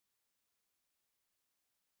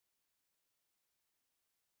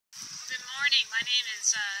morning. My name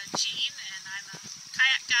is Jean, and I'm a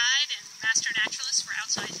kayak guide and master naturalist for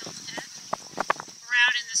outside Hilton Head. We're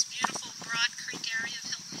out in this beautiful Broad Creek area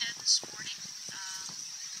of Hilton Head this morning.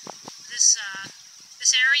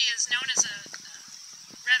 This area is known as a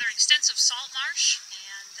rather extensive salt marsh,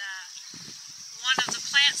 and one of the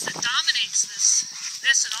plants that dominates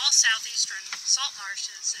this and all southeastern salt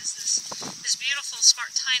marshes is this beautiful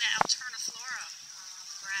Spartina alterniflora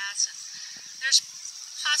grass. And there's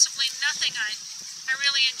possibly nothing I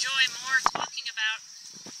really enjoy more talking about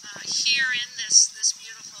here in this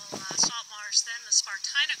beautiful salt marsh than the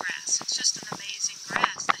Spartina grass. It's just an amazing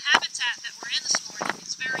grass. The habitat that we're in this morning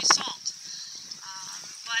is very salt,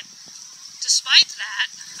 but despite that,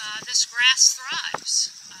 this grass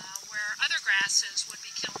thrives where other grasses would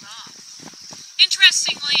be killed off.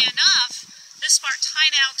 Interestingly enough, this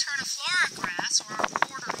Spartina alterniflora grass, or our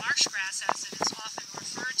border marsh grass as it is often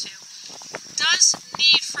referred to, does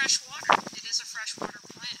need fresh water. It is a freshwater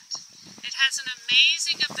plant. It has an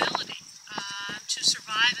amazing ability to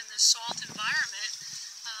survive in this salt environment.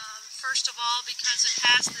 First of all, because it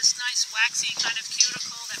has this nice waxy kind of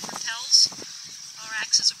cuticle that repels or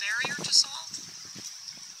acts as a barrier to salt.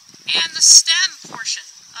 And the stem portion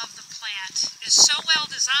of the plant is so well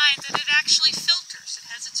designed that it actually filters. It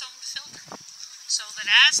has its own filter. So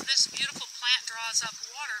that as this beautiful plant draws up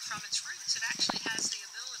water from its roots, it actually has the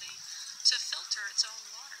ability to filter its own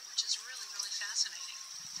water, which is really, really fascinating.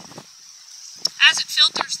 As it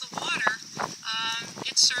filters the water,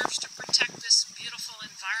 it serves to protect this beautiful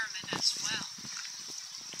environment as well.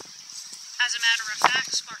 As a matter of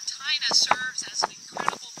fact, Spartina serves as an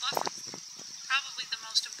incredible buffer, probably the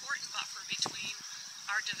most important buffer between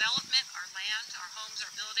our development, our land, our homes,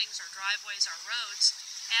 our buildings, our driveways, our roads,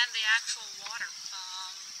 and the actual water,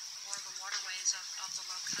 or the waterways of the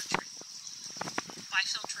low country, by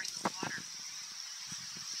filtering the water.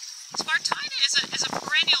 Spartina is a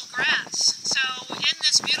perennial grass, so in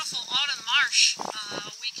this beautiful autumn marsh,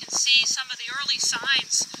 we can see some of the early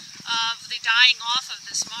signs of the dying off of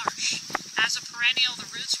this marsh. As a perennial, the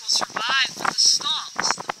roots will survive, but the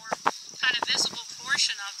stalks, the more kind of visible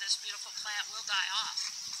portion of this beautiful plant, will die off.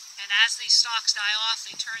 And as these stalks die off,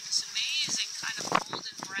 they turn this amazing kind of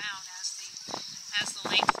golden brown as the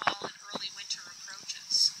late fall and early winter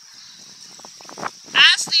approaches.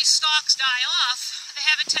 As these stalks die off, they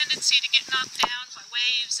have a tendency to get knocked down by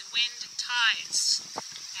waves and wind and tides.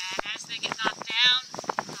 And as they get knocked down,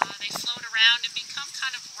 they float around and become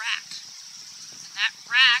kind of wrack. And that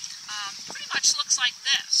wrack pretty much looks like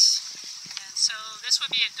this. And so this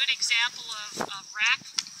would be a good example of wrack.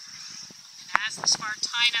 And as the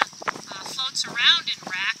Spartina floats around in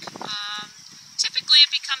wrack, typically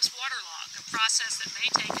it becomes waterlogged, a process that may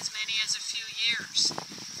take as many as a few years.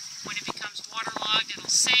 When it becomes waterlogged,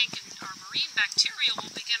 it'll sink, and our marine bacteria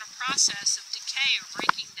will begin a process of decay or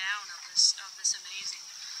breaking down of this amazing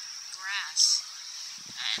grass.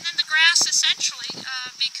 And then the grass essentially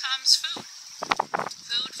becomes food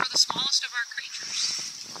for the smallest of our creatures,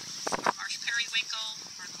 our marsh periwinkle,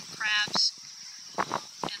 our little crabs,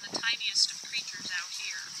 and the tiniest of creatures out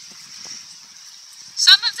here.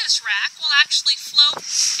 Some of this wrack will actually float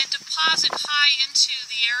and deposit high into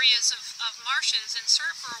the areas of marshes and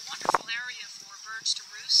serve for a wonderful area for birds to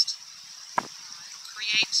roost. It'll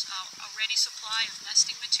create a ready supply of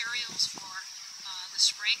nesting materials for the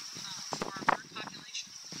spring for our bird population.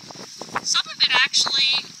 Some of it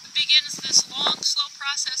actually begins this long, slow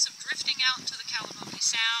process of drifting out into the Calabogie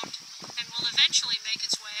Sound and will eventually make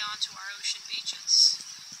its way onto our ocean beaches.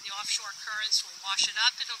 The offshore currents will wash it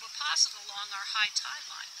up. It'll deposit along our high tide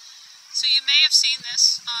line. So you may have seen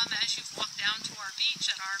this as you've walked down to our beach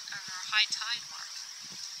at our high tide mark.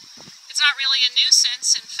 It's not really a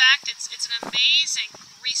nuisance. In fact, it's an amazing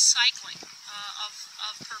recycling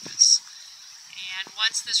of purpose. And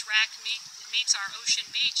once this wrack meets our ocean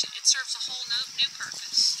beach, it serves a whole new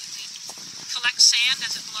purpose. It collects sand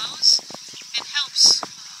as it blows and helps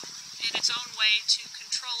in its own way to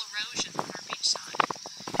control erosion on our beachside.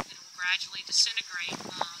 It will gradually disintegrate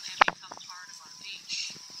and become part of our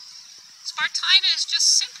beach. Spartina is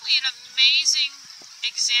just simply an amazing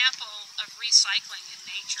example of recycling in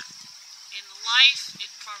nature. In life,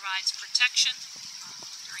 it provides protection.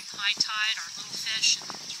 During high tide, our little fish and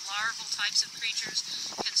larval types of creatures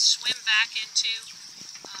can swim back into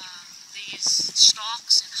these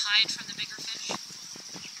stalks and hide from the bigger fish.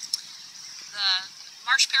 The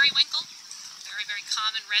marsh periwinkle, a very, very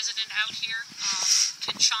common resident out here,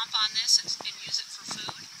 can chomp on this and use it for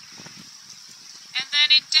food. And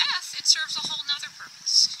then in death, it serves a whole nother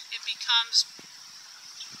purpose. It becomes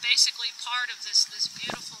basically part of this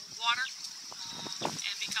beautiful water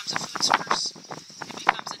and becomes a food source. It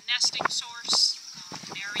becomes a nesting source.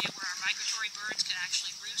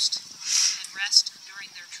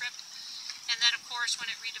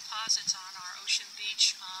 deposits on our ocean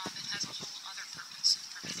beach. It has a whole other purpose in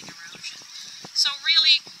preventing erosion. So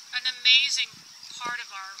really an amazing part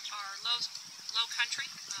of our low country,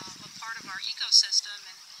 a part of our ecosystem,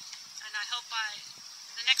 and I hope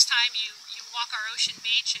the next time you walk our ocean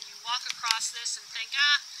beach and you walk across this and think,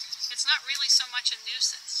 it's not really so much a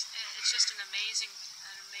nuisance. It's just an amazing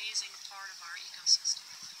part of our ecosystem.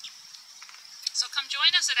 So come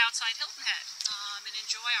join us at outside Hilton Head and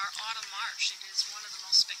enjoy our autumn marsh. It is one of the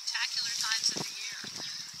most spectacular times of the year.